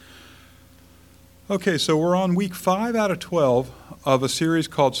Okay, so we're on week 5 out of 12 of a series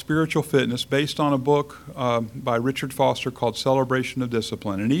called Spiritual Fitness, based on a book by Richard Foster called Celebration of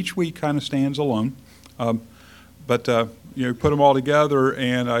Discipline. And each week kind of stands alone, but put them all together,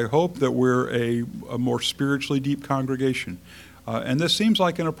 and I hope that we're a more spiritually deep congregation. And this seems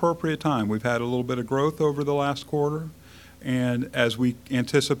like an appropriate time. We've had a little bit of growth over the last quarter, and as we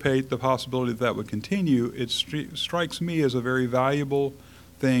anticipate the possibility that would continue, it strikes me as a very valuable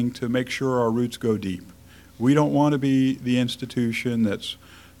thing to make sure our roots go deep. We don't want to be the institution that's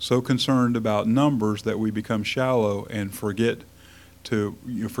so concerned about numbers that we become shallow and forget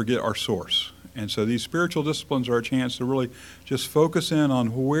our source. And so these spiritual disciplines are a chance to really just focus in on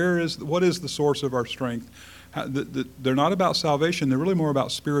what is the source of our strength. They're not about salvation, they're really more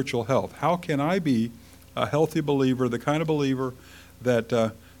about spiritual health. How can I be a healthy believer, the kind of believer that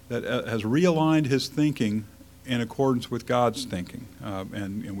has realigned his thinking in accordance with God's thinking,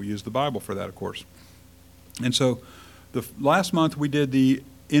 and we use the Bible for that, of course. And so last month we did the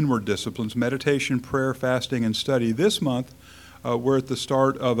inward disciplines: meditation, prayer, fasting, and study. This month we're at the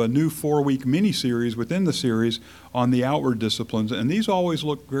start of a new 4-week mini-series within the series on the outward disciplines, and these always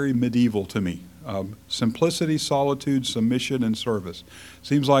look very medieval to me. Simplicity, solitude, submission, and service.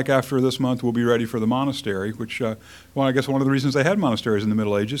 Seems like after this month we'll be ready for the monastery, which, I guess one of the reasons they had monasteries in the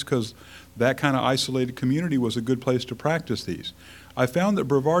Middle Ages, because that kind of isolated community was a good place to practice these. I found that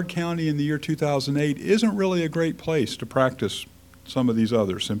Brevard County in the year 2008 isn't really a great place to practice some of these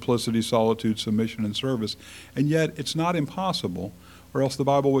others: simplicity, solitude, submission, and service, and yet it's not impossible, or else the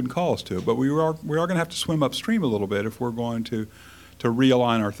Bible wouldn't call us to it. But we are going to have to swim upstream a little bit if we're going to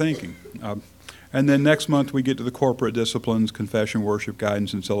realign our thinking. And then next month we get to the corporate disciplines: confession, worship,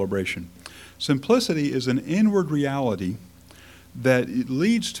 guidance, and celebration. Simplicity is an inward reality that it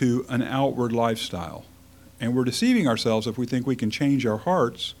leads to an outward lifestyle. And we're deceiving ourselves if we think we can change our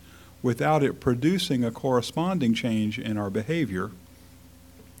hearts without it producing a corresponding change in our behavior.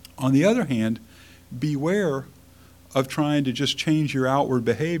 On the other hand, beware of trying to just change your outward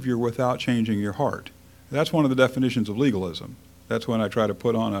behavior without changing your heart. That's one of the definitions of legalism. That's when I try to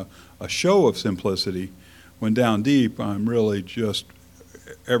put on a show of simplicity, when down deep I'm really just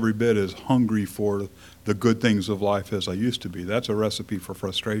every bit as hungry for the good things of life as I used to be. That's a recipe for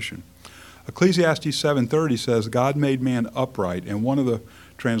frustration. Ecclesiastes 7:30 says, God made man upright, and one of the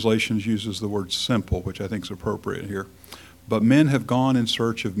translations uses the word simple, which I think is appropriate here. But men have gone in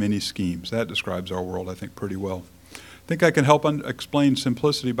search of many schemes. That describes our world, I think, pretty well. I think I can help explain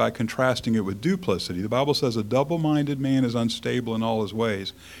simplicity by contrasting it with duplicity. The Bible says a double-minded man is unstable in all his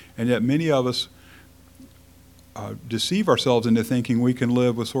ways, and yet many of us deceive ourselves into thinking we can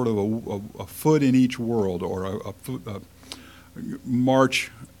live with sort of a foot in each world, or a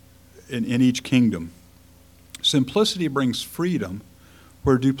march in each kingdom. Simplicity brings freedom,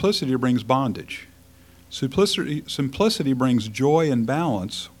 where duplicity brings bondage. Simplicity brings joy and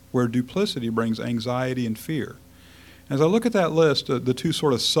balance, where duplicity brings anxiety and fear. As I look at that list, the two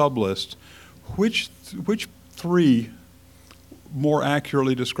sort of sub-lists, which three more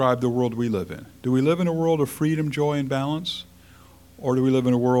accurately describe the world we live in? Do we live in a world of freedom, joy, and balance? Or do we live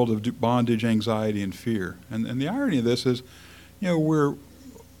in a world of bondage, anxiety, and fear? And the irony of this is, we've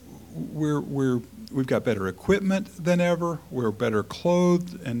got better equipment than ever. We're better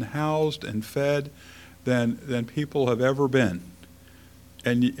clothed and housed and fed than people have ever been.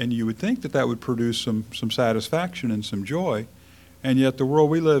 And you would think that would produce some satisfaction and some joy, and yet the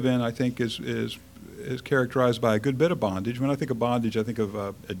world we live in, I think, is characterized by a good bit of bondage. When I think of bondage, I think of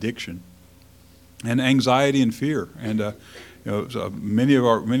addiction and anxiety and fear. And many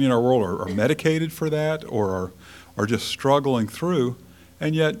in our world are medicated for that, or are just struggling through.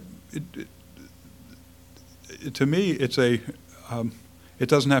 And yet, to me, it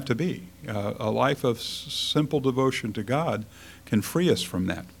doesn't have to be. A life of simple devotion to God can free us from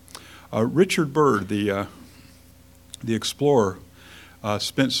that. Richard Byrd, the explorer,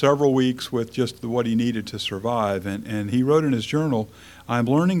 spent several weeks with just what he needed to survive, and he wrote in his journal, "I'm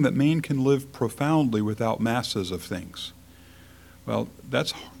learning that man can live profoundly without masses of things." Well,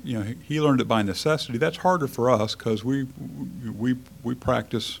 that's, he learned it by necessity. That's harder for us because we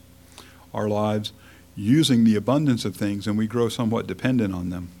practice our lives using the abundance of things, and we grow somewhat dependent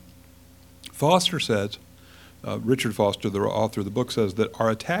on them. Foster says, Richard Foster, the author of the book, says that our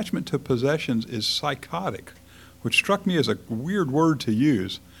attachment to possessions is psychotic, which struck me as a weird word to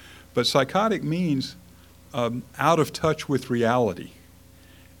use, but psychotic means out of touch with reality.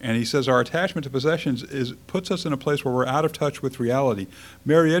 And he says our attachment to possessions puts us in a place where we're out of touch with reality.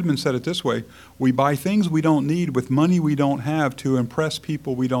 Mary Edmonds said it this way: we buy things we don't need with money we don't have to impress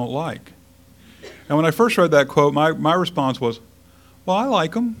people we don't like. And when I first read that quote, my response was, well, I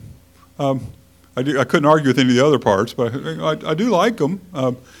like them. I couldn't argue with any of the other parts, but I do like them.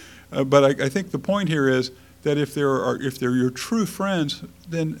 But I think the point here is that if they're your true friends,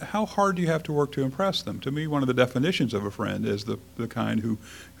 then how hard do you have to work to impress them? To me, one of the definitions of a friend is the kind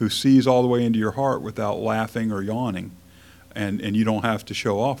who sees all the way into your heart without laughing or yawning, and you don't have to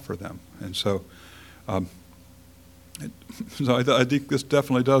show off for them. And so, I think this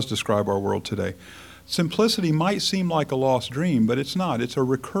definitely does describe our world today. Simplicity might seem like a lost dream, but it's not. It's a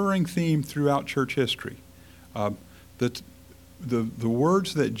recurring theme throughout church history. That the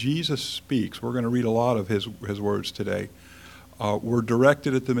words that Jesus speaks, we're going to read a lot of his words today, were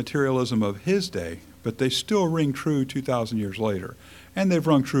directed at the materialism of his day, but they still ring true 2,000 years later. And they've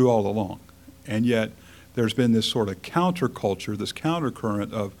rung true all along. And yet there's been this sort of counterculture, this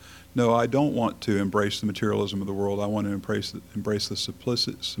countercurrent of, no, I don't want to embrace the materialism of the world. I want to embrace the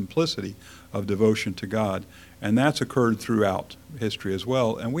simplicity of devotion to God. And that's occurred throughout history as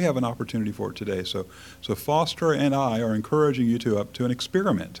well, and we have an opportunity for it today. So Foster and I are encouraging you to an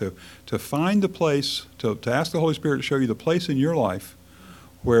experiment, to find the place, to ask the Holy Spirit to show you the place in your life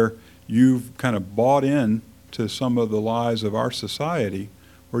where you've kind of bought in to some of the lies of our society,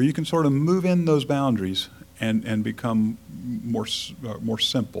 where you can sort of move in those boundaries and become more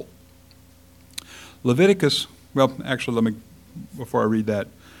simple. Leviticus, well, actually, before I read that,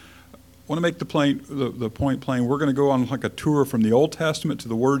 I want to make the point plain. We're going to go on like a tour from the Old Testament to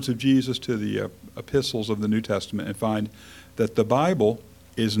the words of Jesus to the epistles of the New Testament and find that the Bible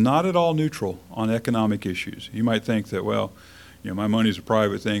is not at all neutral on economic issues. You might think that, well, my money's a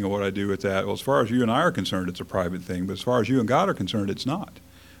private thing and what I do with that. Well, as far as you and I are concerned, it's a private thing. But as far as you and God are concerned, it's not.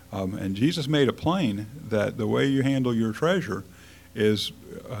 And Jesus made it plain that the way you handle your treasure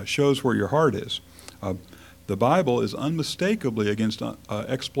shows where your heart is. The Bible is unmistakably against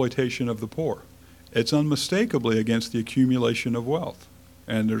exploitation of the poor. It's unmistakably against the accumulation of wealth.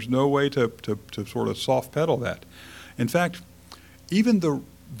 And there's no way to sort of soft pedal that. In fact, even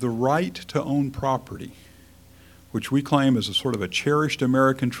the right to own property, which we claim is a sort of a cherished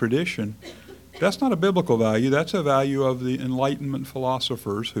American tradition, that's not a biblical value. That's a value of the Enlightenment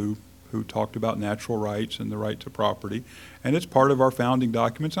philosophers who talked about natural rights and the right to property. And it's part of our founding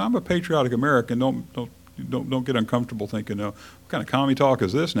documents. I'm a patriotic American. Don't get uncomfortable thinking, what kind of commie talk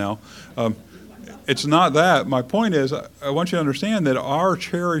is this now? It's not that. My point is, I want you to understand that our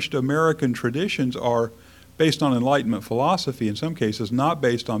cherished American traditions are based on Enlightenment philosophy, in some cases not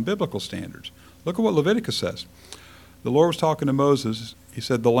based on biblical standards. Look at what Leviticus says. The Lord was talking to Moses. He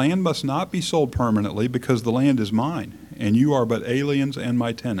said, "The land must not be sold permanently, because the land is mine, and you are but aliens and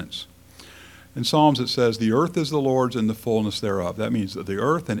my tenants." In Psalms it says, "The earth is the Lord's and the fullness thereof." That means that the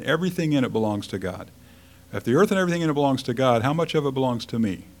earth and everything in it belongs to God. If the earth and everything in it belongs to God, how much of it belongs to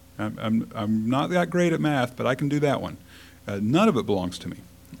me? I'm not that great at math, but I can do that one. None of it belongs to me.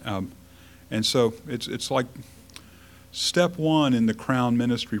 And so it's like step one in the Crown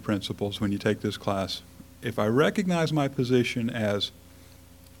Ministry Principles when you take this class. If I recognize my position as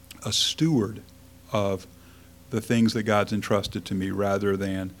a steward of the things that God's entrusted to me rather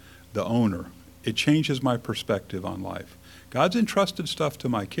than the owner, it changes my perspective on life. God's entrusted stuff to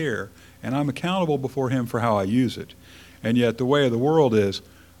my care, and I'm accountable before Him for how I use it. And yet the way of the world is,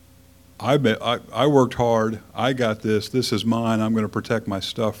 I worked hard, I got this is mine, I'm going to protect my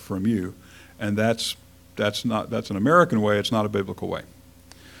stuff from you. And that's an American way, it's not a biblical way.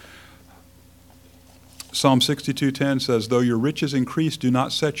 Psalm 62:10 says, "Though your riches increase, do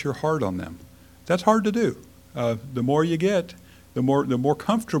not set your heart on them." That's hard to do. The more you get, the more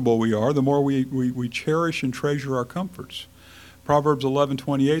comfortable we are, the more we cherish and treasure our comforts. Proverbs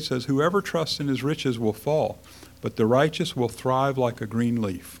 11:28 says, "Whoever trusts in his riches will fall, but the righteous will thrive like a green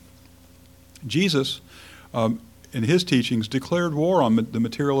leaf." Jesus, in his teachings, declared war on the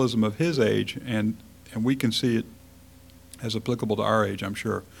materialism of his age, and we can see it as applicable to our age, I'm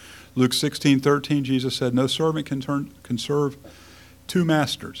sure. Luke 16:13, Jesus said, "No servant can serve two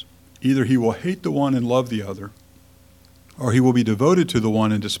masters. Either he will hate the one and love the other, or he will be devoted to the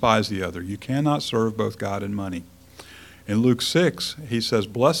one and despise the other. You cannot serve both God and money." In Luke 6, he says,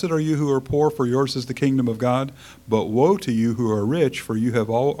 "Blessed are you who are poor, for yours is the kingdom of God. But woe to you who are rich, for you have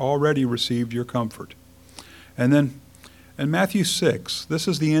already received your comfort." And then in Matthew 6, this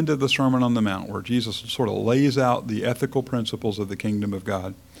is the end of the Sermon on the Mount, where Jesus sort of lays out the ethical principles of the kingdom of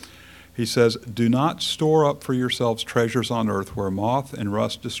God. He says, "Do not store up for yourselves treasures on earth, where moth and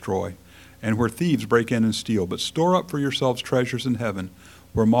rust destroy, and where thieves break in and steal. But store up for yourselves treasures in heaven,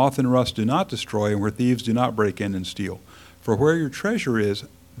 where moth and rust do not destroy, and where thieves do not break in and steal. For where your treasure is,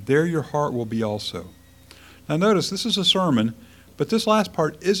 there your heart will be also." Now notice, this is a sermon, but this last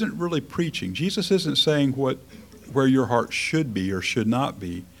part isn't really preaching. Jesus isn't saying where your heart should be or should not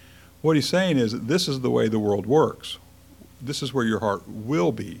be. What he's saying is that this is the way the world works. This is where your heart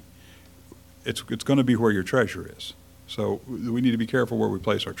will be. It's going to be where your treasure is. So we need to be careful where we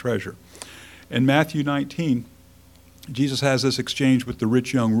place our treasure. In Matthew 19, Jesus has this exchange with the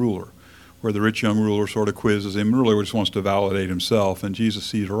rich young ruler, where the rich young ruler sort of quizzes him, really just wants to validate himself, and Jesus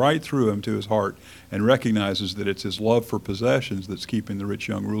sees right through him to his heart and recognizes that it's his love for possessions that's keeping the rich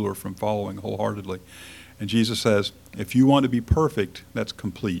young ruler from following wholeheartedly. And Jesus says, if you want to be perfect, that's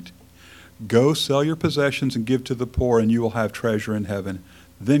complete. Go sell your possessions and give to the poor, and you will have treasure in heaven.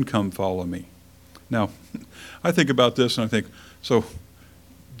 Then come follow me. Now, I think about this and I think, so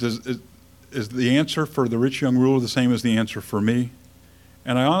is the answer for the rich young ruler the same as the answer for me?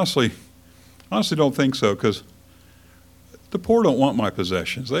 And I honestly don't think so, because the poor don't want my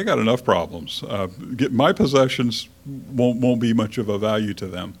possessions. They got enough problems. My possessions won't be much of a value to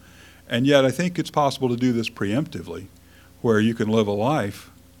them. And yet I think it's possible to do this preemptively, where you can live a life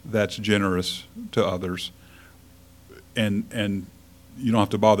that's generous to others, and you don't have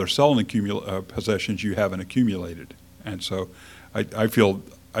to bother selling possessions you haven't accumulated. And so I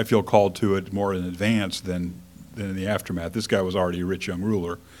feel called to it more in advance than in the aftermath. This guy was already a rich young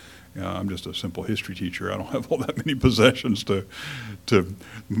ruler. I'm just a simple history teacher. I don't have all that many possessions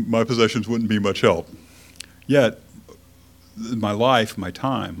my possessions wouldn't be much help. Yet, my life, my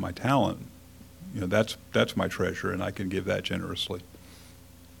time, my talent, that's my treasure, and I can give that generously.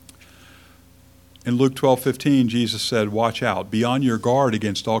 In Luke 12:15, Jesus said, watch out, be on your guard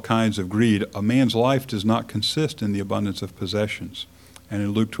against all kinds of greed. A man's life does not consist in the abundance of possessions. And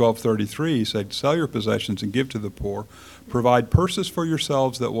in Luke 12:33, he said, sell your possessions and give to the poor. Provide purses for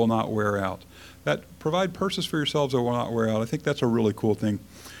yourselves that will not wear out. Provide purses for yourselves that will not wear out. I think that's a really cool thing.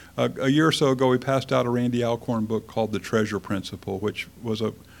 A year or so ago, we passed out a Randy Alcorn book called The Treasure Principle, which was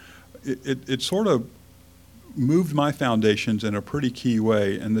it sort of moved my foundations in a pretty key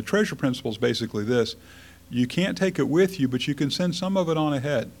way. And the treasure principle is basically this: you can't take it with you, but you can send some of it on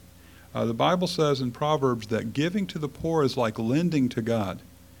ahead. The Bible says in Proverbs that giving to the poor is like lending to God,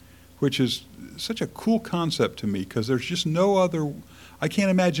 which is such a cool concept to me, because there's just no other, I can't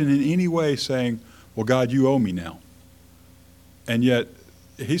imagine in any way saying, well, God, you owe me now. And yet,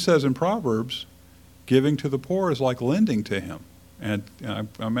 he says in Proverbs, giving to the poor is like lending to him. And I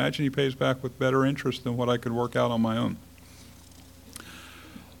imagine he pays back with better interest than what I could work out on my own.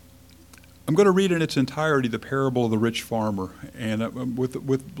 I'm going to read in its entirety the parable of the rich farmer, and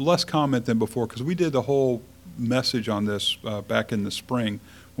with less comment than before, because we did the whole message on this back in the spring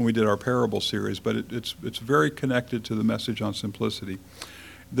when we did our parable series, but it's very connected to the message on simplicity.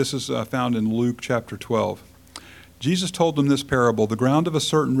 This is found in Luke chapter 12. Jesus told them this parable: the ground of a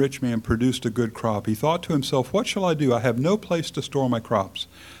certain rich man produced a good crop. He thought to himself, what shall I do? I have no place to store my crops.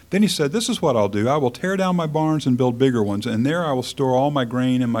 Then he said, this is what I'll do. I will tear down my barns and build bigger ones, and there I will store all my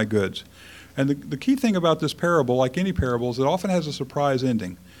grain and my goods. And the key thing about this parable, like any parable, is it often has a surprise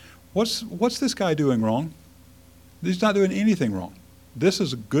ending. What's this guy doing wrong? He's not doing anything wrong. This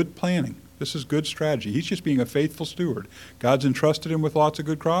is good planning. This is good strategy. He's just being a faithful steward. God's entrusted him with lots of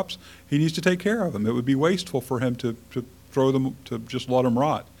good crops. He needs to take care of them. It would be wasteful for him to throw them, to just let them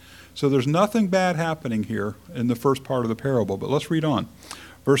rot. So there's nothing bad happening here in the first part of the parable. But let's read on.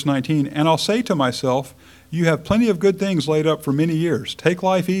 Verse 19, and I'll say to myself, you have plenty of good things laid up for many years. Take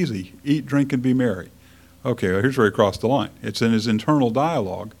life easy. Eat, drink, and be merry. Okay, well, here's where he crossed the line. It's in his internal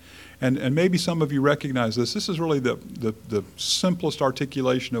dialogue. And maybe some of you recognize this. This is really the simplest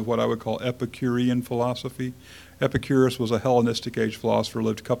articulation of what I would call Epicurean philosophy. Epicurus was a Hellenistic age philosopher,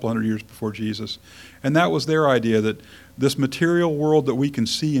 lived a couple hundred years before Jesus. And that was their idea, that this material world that we can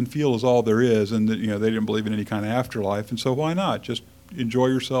see and feel is all there is, and that, they didn't believe in any kind of afterlife. And so why not? Just enjoy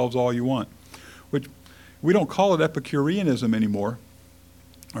yourselves all you want. Which we don't call it Epicureanism anymore,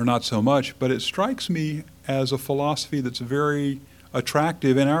 or not so much, but it strikes me as a philosophy that's very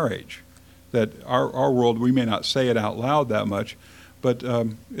attractive in our age. That our world, we may not say it out loud that much, but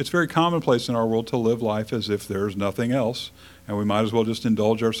it's very commonplace in our world to live life as if there's nothing else, and we might as well just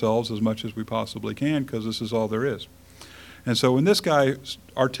indulge ourselves as much as we possibly can, because this is all there is. And so when this guy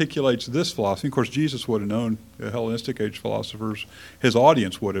articulates this philosophy, of course Jesus would have known, the Hellenistic age philosophers, his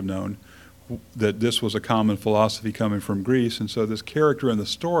audience would have known that this was a common philosophy coming from Greece, and so this character in the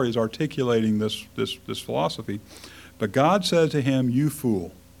story is articulating this philosophy. But God said to him, you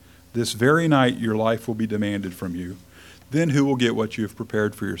fool, this very night your life will be demanded from you. Then who will get what you have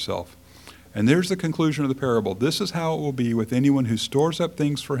prepared for yourself? And there's the conclusion of the parable. This is how it will be with anyone who stores up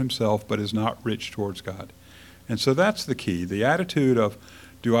things for himself but is not rich towards God. And so that's the key, the attitude of,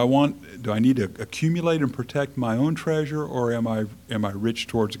 do I need to accumulate and protect my own treasure, or am I rich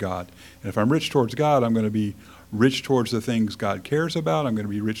towards God? And if I'm rich towards God, I'm going to be rich towards the things God cares about. I'm going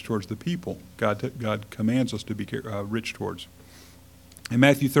to be rich towards the people God commands us to be rich towards. In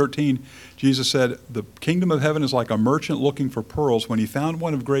Matthew 13, Jesus said, the kingdom of heaven is like a merchant looking for pearls. When he found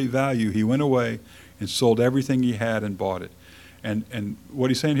one of great value, he went away and sold everything he had and bought it. And what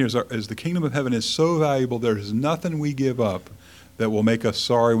he's saying here is the kingdom of heaven is so valuable, there is nothing we give up that will make us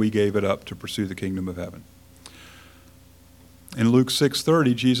sorry we gave it up to pursue the kingdom of heaven. In Luke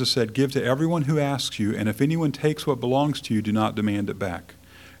 6:30, Jesus said, give to everyone who asks you, and if anyone takes what belongs to you, do not demand it back.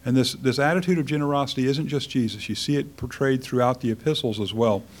 And this attitude of generosity isn't just Jesus. You see it portrayed throughout the epistles as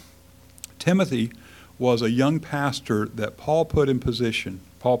well. Timothy was a young pastor that Paul put in position.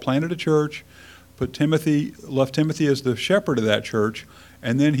 Paul planted a church, left Timothy as the shepherd of that church,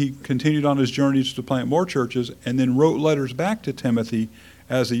 and then he continued on his journeys to plant more churches, and then wrote letters back to Timothy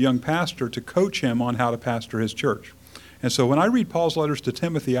as a young pastor to coach him on how to pastor his church. And so when I read Paul's letters to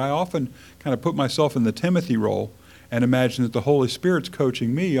Timothy, I often kind of put myself in the Timothy role and imagine that the Holy Spirit's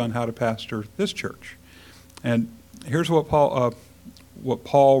coaching me on how to pastor this church. And here's what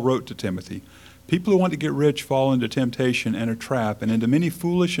Paul wrote to Timothy. People who want to get rich fall into temptation and a trap and into many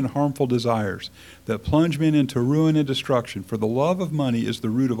foolish and harmful desires that plunge men into ruin and destruction. For the love of money is the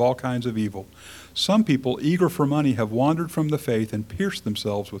root of all kinds of evil. Some people, eager for money, have wandered from the faith and pierced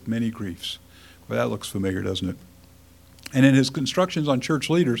themselves with many griefs. Well, that looks familiar, doesn't it? And in his instructions on church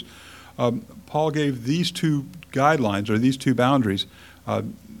leaders, Paul gave these two guidelines, or these two boundaries.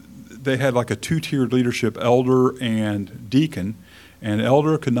 They had like a two-tiered leadership, elder and deacon. An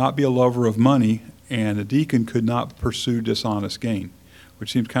elder could not be a lover of money, and a deacon could not pursue dishonest gain,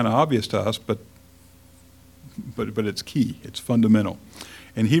 which seems kind of obvious to us, but it's key. It's fundamental.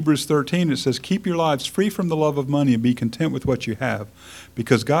 In Hebrews 13, it says, keep your lives free from the love of money and be content with what you have,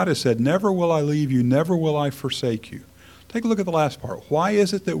 because God has said, never will I leave you, never will I forsake you. Take a look at the last part. Why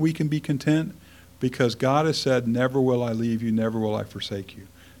is it that we can be content? Because God has said, never will I leave you, never will I forsake you.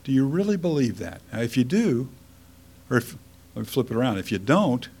 Do you really believe that? Now, if you do, or if, let me flip it around, if you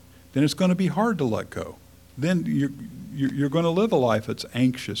don't, then it's going to be hard to let go. Then you're going to live a life that's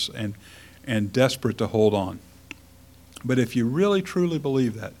anxious and desperate to hold on. But if you really truly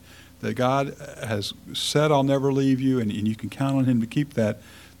believe that God has said, I'll never leave you, and you can count on him to keep that,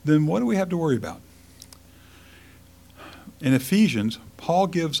 then what do we have to worry about? In Ephesians, Paul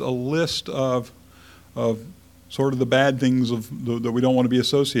gives a list of sort of the bad things that we don't want to be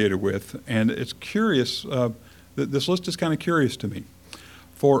associated with. And it's curious, this list is kind of curious to me.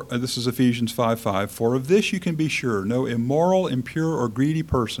 This is Ephesians 5:5. For of this you can be sure, no immoral, impure, or greedy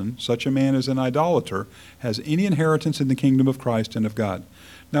person, such a man as an idolater, has any inheritance in the kingdom of Christ and of God.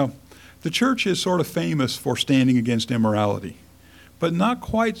 Now, the church is sort of famous for standing against immorality, but not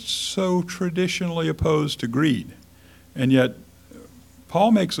quite so traditionally opposed to greed. And yet,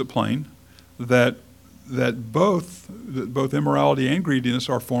 Paul makes it plain that both immorality and greediness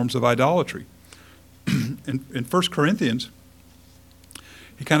are forms of idolatry. In 1 Corinthians,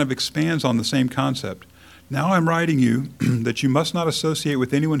 he kind of expands on the same concept. Now I'm writing you that you must not associate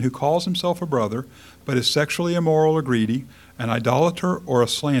with anyone who calls himself a brother, but is sexually immoral or greedy, an idolater or a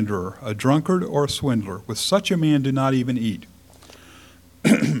slanderer, a drunkard or a swindler. With such a man do not even eat.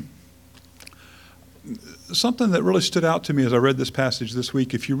 Something that really stood out to me as I read this passage this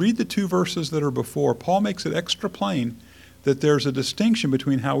week, if you read the two verses that are before, Paul makes it extra plain that there's a distinction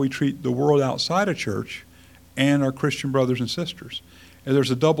between how we treat the world outside of church and our Christian brothers and sisters. And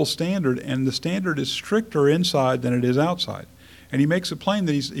there's a double standard, and the standard is stricter inside than it is outside. And he makes it plain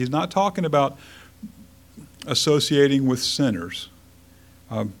that he's not talking about associating with sinners,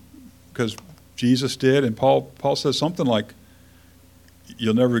 because Jesus did, and Paul says something like,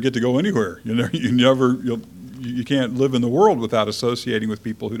 you'll never get to go anywhere. You can't live in the world without associating with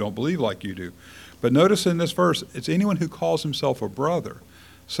people who don't believe like you do. But notice in this verse, it's anyone who calls himself a brother.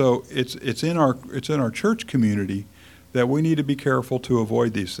 So it's in our church community that we need to be careful to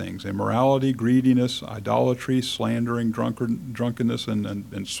avoid these things: immorality, greediness, idolatry, slandering, drunkenness,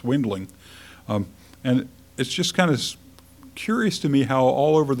 and swindling. And it's just kind of curious to me how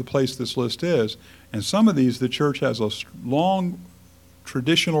all over the place this list is. And some of these the church has a long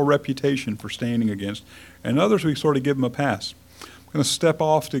traditional reputation for standing against, and others we sort of give them a pass. I'm going to step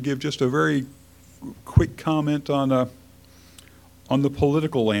off to give just a very quick comment on the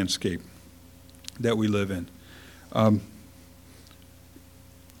political landscape that we live in.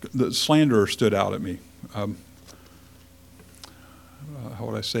 The slanderer stood out at me. How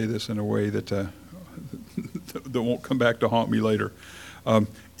would I say this in a way that that won't come back to haunt me later?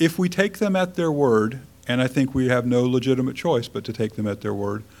 If we take them at their word, and I think we have no legitimate choice but to take them at their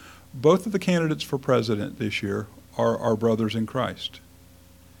word, both of the candidates for president this year are our brothers in Christ.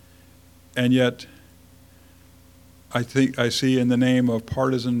 And yet, I think I see in the name of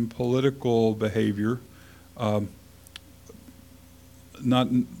partisan political behavior, not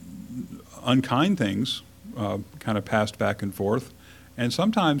unkind things kind of passed back and forth, and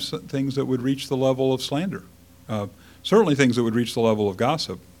sometimes things that would reach the level of slander, certainly things that would reach the level of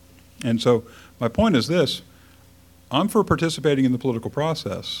gossip. And so my point is this: I'm for participating in the political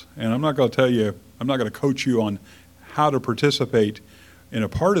process, and I'm not going to tell you, I'm not going to coach you on how to participate in a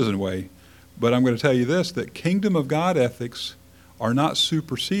partisan way, but I'm going to tell you this, that kingdom of God ethics are not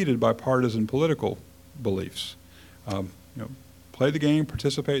superseded by partisan political beliefs. Play the game,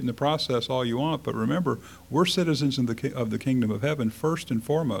 participate in the process all you want, but remember, we're citizens of the kingdom of heaven first and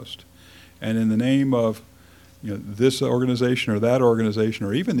foremost. And in the name of this organization or that organization,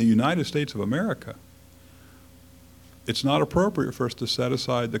 or even the United States of America, it's not appropriate for us to set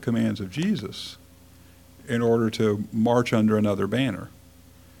aside the commands of Jesus in order to march under another banner.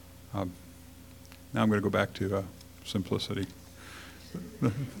 Now I'm going to go back to simplicity.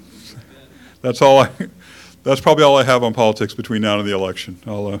 That's probably all I have on politics between now and the election.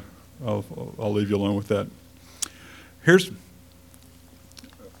 I'll leave you alone with that. Here's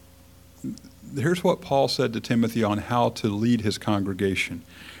what Paul said to Timothy on how to lead his congregation.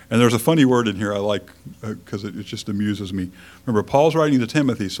 And there's a funny word in here I like because it just amuses me. Remember, Paul's writing to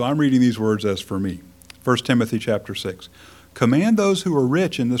Timothy, so I'm reading these words as for me. 1 Timothy chapter 6. Command those who are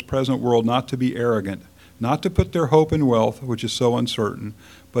rich in this present world not to be arrogant, not to put their hope in wealth, which is so uncertain,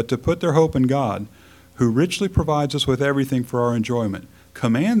 but to put their hope in God, who richly provides us with everything for our enjoyment.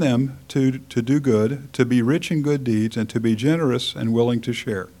 Command them to do good, to be rich in good deeds, and to be generous and willing to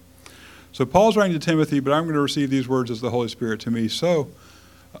share. So Paul's writing to Timothy, but I'm going to receive these words as the Holy Spirit to me. So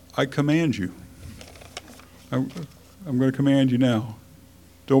I command you. I'm going to command you now.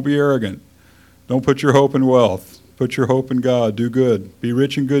 Don't be arrogant. Don't put your hope in wealth. Put your hope in God. Do good. Be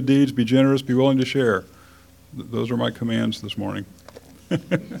rich in good deeds. Be generous. Be willing to share. Those are my commands this morning. I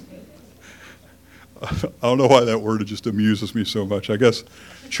don't know why that word just amuses me so much. I guess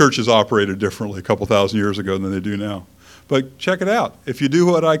churches operated differently a couple thousand years ago than they do now. But check it out. If you do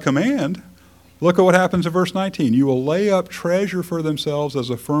what I command, look at what happens in verse 19. You will lay up treasure for themselves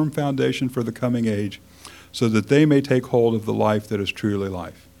as a firm foundation for the coming age, so that they may take hold of the life that is truly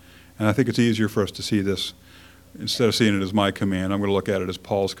life. And I think it's easier for us to see this. Instead of seeing it as my command, I'm going to look at it as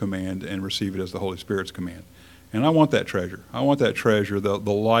Paul's command and receive it as the Holy Spirit's command. And I want that treasure. I want that treasure, the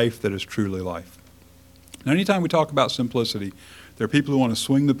life that is truly life. Now, anytime we talk about simplicity, there are people who want to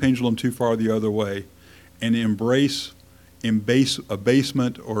swing the pendulum too far the other way and embrace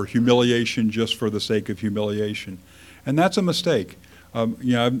abasement or humiliation just for the sake of humiliation. And that's a mistake. I've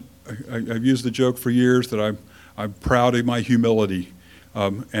used the joke for years that I'm proud of my humility.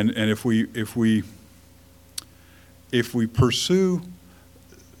 And if we pursue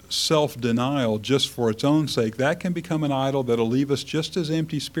self-denial just for its own sake, that can become an idol that'll leave us just as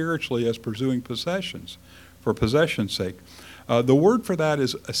empty spiritually as pursuing possessions for possession's sake. The word for that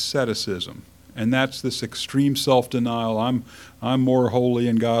is asceticism, and that's this extreme self-denial. I'm more holy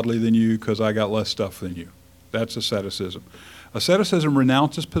and godly than you because I got less stuff than you. That's asceticism. Asceticism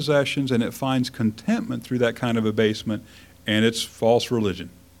renounces possessions, and it finds contentment through that kind of abasement, and it's false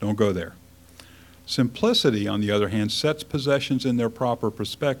religion. Don't go there. Simplicity, on the other hand, sets possessions in their proper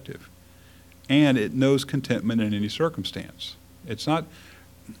perspective, and it knows contentment in any circumstance. It's not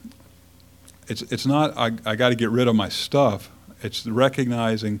I got to get rid of my stuff. It's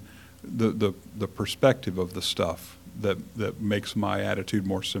recognizing the perspective of the stuff that makes my attitude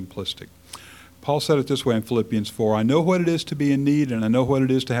more simplistic. Paul said it this way in Philippians 4, I know what it is to be in need, and I know what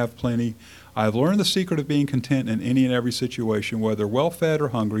it is to have plenty. I have learned the secret of being content in any and every situation, whether well-fed or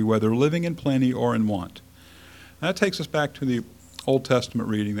hungry, whether living in plenty or in want. That takes us back to the Old Testament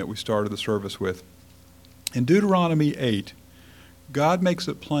reading that we started the service with. In Deuteronomy 8, God makes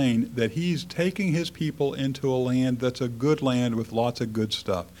it plain that he's taking his people into a land that's a good land with lots of good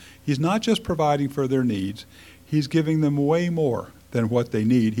stuff. He's not just providing for their needs, he's giving them way more than what they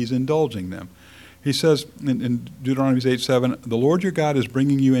need. He's indulging them. He says in Deuteronomy 8:7, the Lord your God is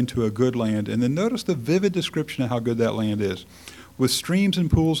bringing you into a good land. And then notice the vivid description of how good that land is. With streams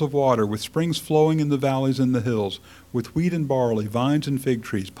and pools of water, with springs flowing in the valleys and the hills, with wheat and barley, vines and fig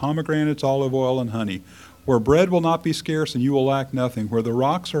trees, pomegranates, olive oil, and honey, where bread will not be scarce and you will lack nothing, where the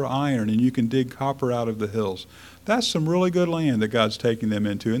rocks are iron and you can dig copper out of the hills. That's some really good land that God's taking them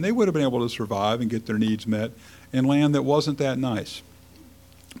into. And they would have been able to survive and get their needs met in land that wasn't that nice.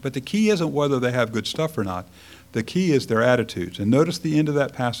 But the key isn't whether they have good stuff or not. The key is their attitudes. And notice the end of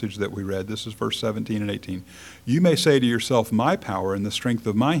that passage that we read. This is verse 17 and 18. You may say to yourself, my power and the strength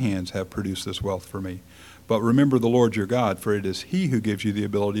of my hands have produced this wealth for me. But remember the Lord your God, for it is he who gives you the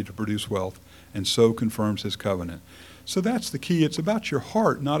ability to produce wealth and so confirms his covenant. So that's the key. It's about your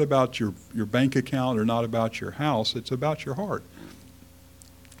heart, not about your bank account or not about your house. It's about your heart.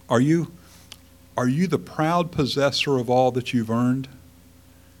 Are you the proud possessor of all that you've earned,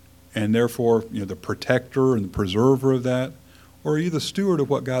 and therefore the protector and the preserver of that? Or are you the steward of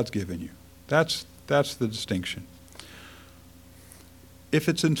what God's given you? That's the distinction. If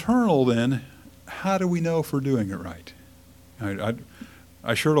it's internal, then how do we know if we're doing it right?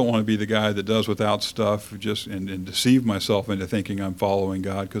 I sure don't want to be the guy that does without stuff and deceive myself into thinking I'm following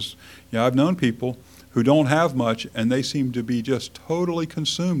God, because I've known people who don't have much and they seem to be just totally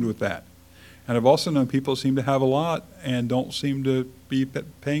consumed with that. And I've also known people who seem to have a lot and don't seem to be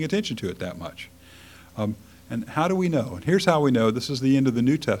paying attention to it that much. And how do we know? And here's how we know. This is the end of the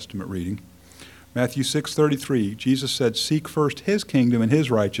New Testament reading. Matthew 6:33, Jesus said, "Seek first his kingdom and his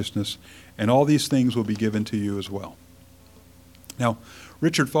righteousness, and all these things will be given to you as well." Now,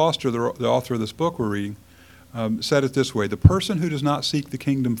 Richard Foster, the author of this book we're reading, said it this way: the person who does not seek the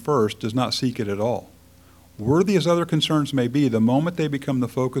kingdom first does not seek it at all. Worthy as other concerns may be, the moment they become the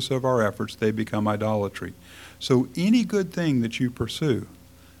focus of our efforts, they become idolatry. So any good thing that you pursue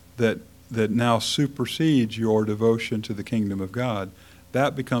that now supersedes your devotion to the kingdom of God,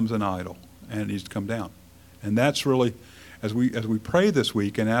 that becomes an idol, and it needs to come down. And that's really, as we pray this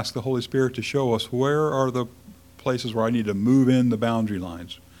week and ask the Holy Spirit to show us where are the places where I need to move in the boundary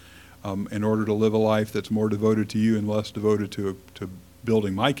lines in order to live a life that's more devoted to you and less devoted to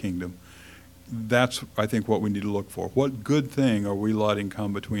building my kingdom, that's, I think, what we need to look for. What good thing are we letting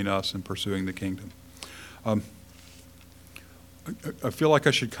come between us and pursuing the kingdom? I feel like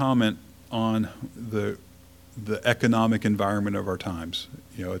I should comment on the economic environment of our times.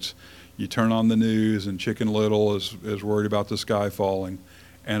 You turn on the news and Chicken Little is worried about the sky falling.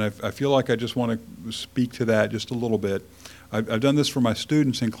 And I feel like I just want to speak to that just a little bit. I've done this for my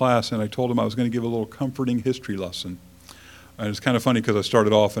students in class, and I told them I was going to give a little comforting history lesson. And it's kind of funny because I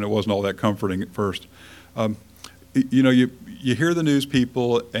started off and it wasn't all that comforting at first. You hear the news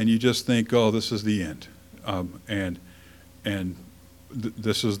people and you just think, oh, this is the end.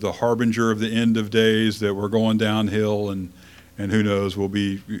 This is the harbinger of the end of days, that we're going downhill, and who knows, we'll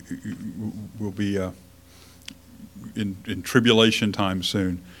be in tribulation time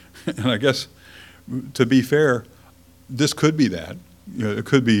soon. And I guess, to be fair, this could be that. It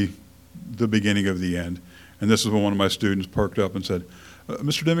could be the beginning of the end. And this is when one of my students perked up and said,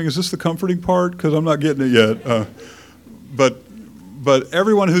 Mr. Deming, is this the comforting part? Because I'm not getting it yet. But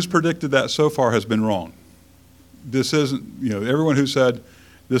everyone who's predicted that so far has been wrong. This isn't, everyone who said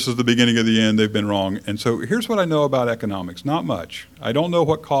this is the beginning of the end, they've been wrong. And so here's what I know about economics. Not much. I don't know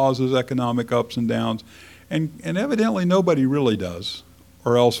what causes economic ups and downs. And evidently nobody really does,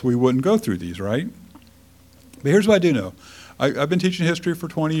 or else we wouldn't go through these, right? But here's what I do know. I've been teaching history for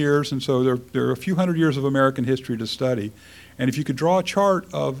 20 years, and so there are a few hundred years of American history to study. And if you could draw a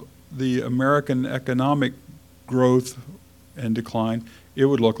chart of the American economic growth and decline, it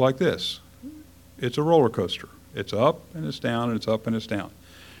would look like this. It's a roller coaster. It's up and it's down, and it's up and it's down.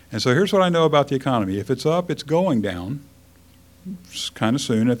 And so here's what I know about the economy. If it's up, it's going down kind of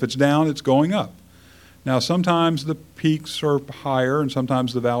soon. If it's down, it's going up. Now, sometimes the peaks are higher and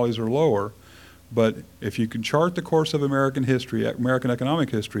sometimes the valleys are lower, but if you can chart the course of American history, American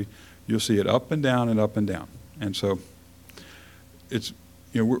economic history, you'll see it up and down and up and down. And so it's,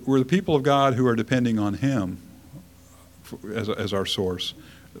 we're the people of God who are depending on Him as our source.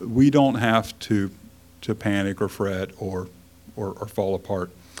 We don't have to panic or fret or fall apart.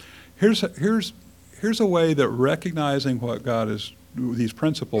 Here's a way that recognizing what God is, these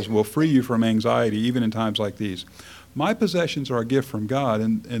principles, will free you from anxiety even in times like these. My possessions are a gift from God,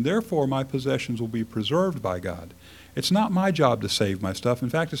 and therefore my possessions will be preserved by God. It's not my job to save my stuff. In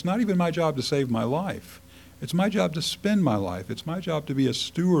fact, it's not even my job to save my life. It's my job to spend my life. It's my job to be a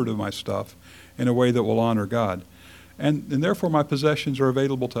steward of my stuff in a way that will honor God. And therefore my possessions are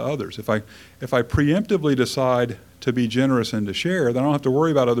available to others. If I preemptively decide to be generous and to share, then I don't have to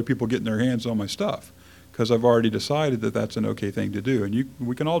worry about other people getting their hands on my stuff, because I've already decided that that's an okay thing to do, and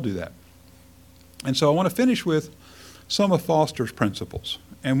we can all do that. And so I want to finish with some of Foster's principles.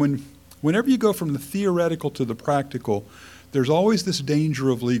 And whenever you go from the theoretical to the practical, there's always this danger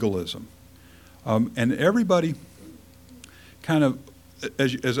of legalism. And everybody kind of,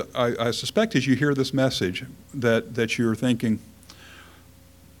 as I suspect as you hear this message, that you're thinking,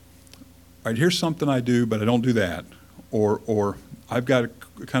 all right, here's something I do, but I don't do that. Or I've got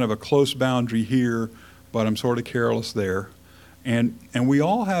kind of a close boundary here, but I'm sort of careless there. And we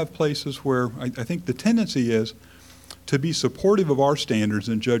all have places where I think the tendency is to be supportive of our standards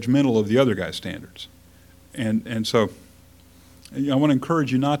and judgmental of the other guy's standards. And so I want to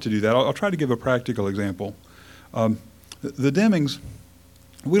encourage you not to do that. I'll try to give a practical example. The Demings,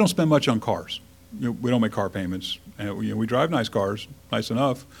 we don't spend much on cars. We don't make car payments. And we drive nice cars, nice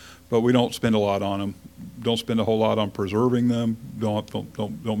enough, but we don't spend a lot on them. Don't spend a whole lot on preserving them.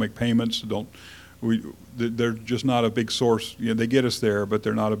 Don't make payments. They're just not a big source. They get us there, but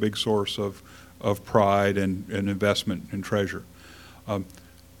they're not a big source of pride and investment and treasure. And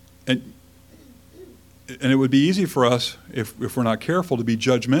it would be easy for us, if we're not careful, to be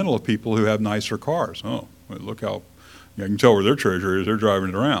judgmental of people who have nicer cars. Oh, well, look how, you can tell where their treasure is. They're driving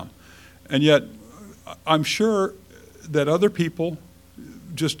it around. And yet, I'm sure that other people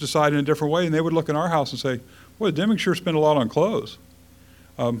just decide in a different way, and they would look in our house and say, well, the Demings sure spend a lot on clothes.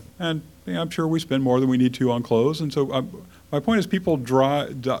 And I'm sure we spend more than we need to on clothes. And so my point is people draw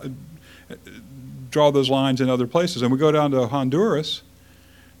those lines in other places. And we go down to Honduras,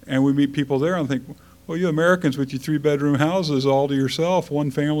 and we meet people there and think, well, you Americans with your 3-bedroom houses all to yourself,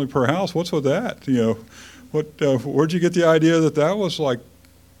 one family per house, what's with that? Where'd you get the idea that was like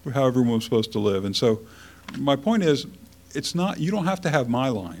how everyone was supposed to live? And so my point is, you don't have to have my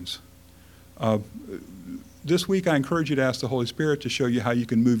lines. This week I encourage you to ask the Holy Spirit to show you how you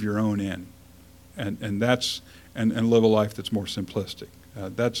can move your own in and live a life that's more simplistic.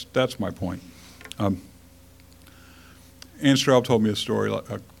 That's my point. Ann Straub told me a story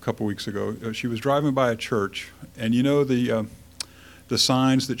a couple weeks ago. She was driving by a church, and the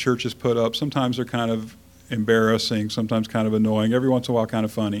signs that churches put up, sometimes they're kind of embarrassing, sometimes kind of annoying, every once in a while kind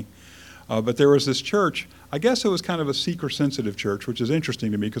of funny. But there was this church, I guess it was kind of a seeker-sensitive church, which is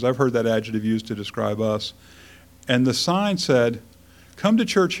interesting to me because I've heard that adjective used to describe us. And the sign said, come to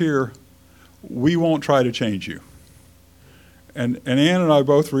church here, we won't try to change you. And Ann and I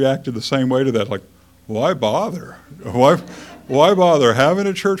both reacted the same way to that, like, why bother? Why bother having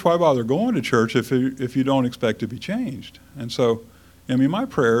a church? Why bother going to church if you don't expect to be changed? And so, my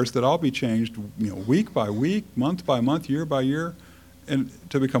prayer is that I'll be changed, week by week, month by month, year by year, and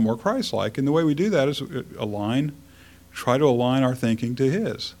to become more Christ-like. And the way we do that is try to align our thinking to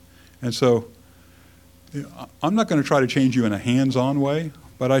His. And so, I'm not going to try to change you in a hands-on way,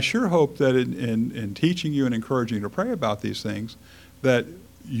 but I sure hope that in teaching you and encouraging you to pray about these things, that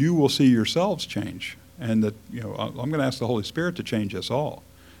you will see yourselves change, and that I'm going to ask the Holy Spirit to change us all,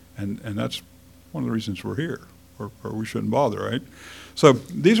 and that's one of the reasons we're here, or we shouldn't bother, right? So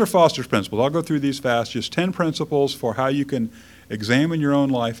these are Foster's principles. I'll go through these fast. Just 10 principles for how you can examine your own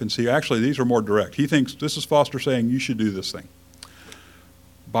life and see. Actually, these are more direct. He thinks this is Foster saying you should do this thing.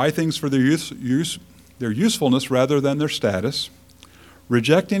 Buy things for their their usefulness rather than their status.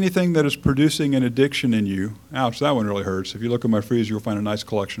 Reject anything that is producing an addiction in you. Ouch, that one really hurts. If you look at my freezer, you'll find a nice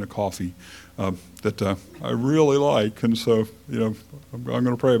collection of coffee that I really like. And so, I'm going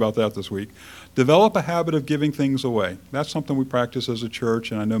to pray about that this week. Develop a habit of giving things away. That's something we practice as a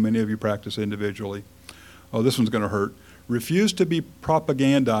church, and I know many of you practice individually. Oh, this one's going to hurt. Refuse to be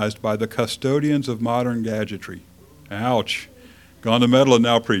propagandized by the custodians of modern gadgetry. Ouch. Gone to meddling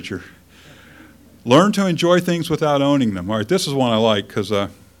now, preacher. Learn to enjoy things without owning them. All right, this is one I like because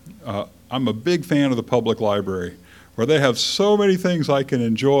I'm a big fan of the public library, where they have so many things I can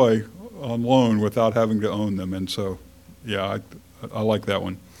enjoy on loan without having to own them. And so, yeah, I like that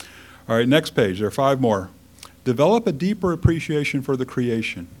one. All right, next page. There are 5 more. Develop a deeper appreciation for the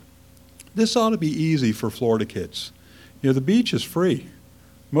creation. This ought to be easy for Florida kids. The beach is free,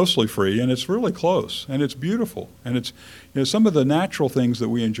 mostly free, and it's really close, and it's beautiful. And it's some of the natural things that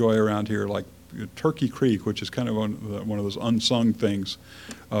we enjoy around here, like Turkey Creek, which is kind of one of those unsung things,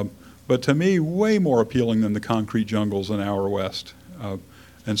 but to me, way more appealing than the concrete jungles an hour west.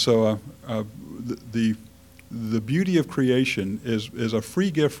 And so the beauty of creation is a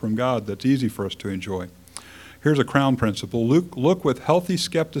free gift from God that's easy for us to enjoy. Here's a crown principle. Look with healthy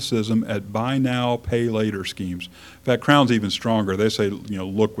skepticism at buy now, pay later schemes. In fact, Crown's even stronger. They say,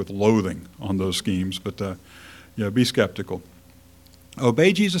 look with loathing on those schemes, but be skeptical.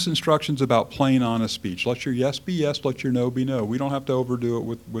 Obey Jesus' instructions about plain, honest speech. Let your yes be yes, let your no be no. We don't have to overdo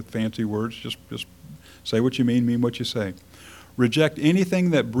it with fancy words. Just say what you mean what you say. Reject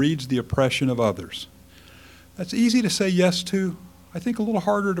anything that breeds the oppression of others. That's easy to say yes to. I think a little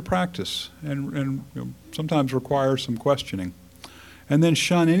harder to practice and sometimes requires some questioning. And then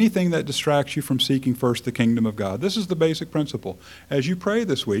shun anything that distracts you from seeking first the kingdom of God. This is the basic principle. As you pray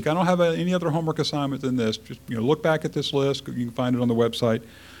this week, I don't have any other homework assignment than this. Just look back at this list. You can find it on the website.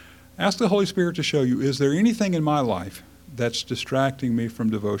 Ask the Holy Spirit to show you, is there anything in my life that's distracting me from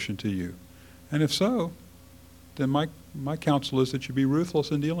devotion to you? And if so, then my counsel is that you be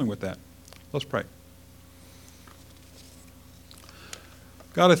ruthless in dealing with that. Let's pray.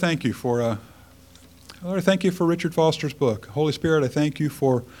 God, I thank you for Lord, I thank you for Richard Foster's book. Holy Spirit, I thank you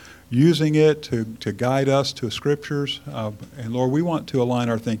for using it to guide us to scriptures. And Lord, we want to align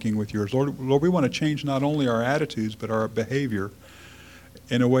our thinking with yours. Lord, we want to change not only our attitudes, but our behavior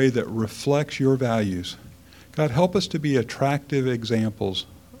in a way that reflects your values. God, help us to be attractive examples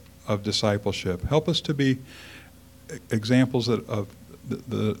of discipleship. Help us to be examples that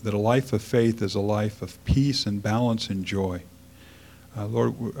a life of faith is a life of peace and balance and joy.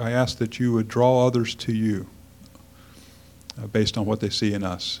 Lord, I ask that you would draw others to you based on what they see in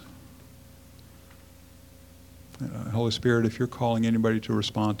us. Holy Spirit, if you're calling anybody to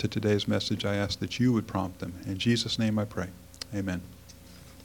respond to today's message, I ask that you would prompt them. In Jesus' name I pray. Amen.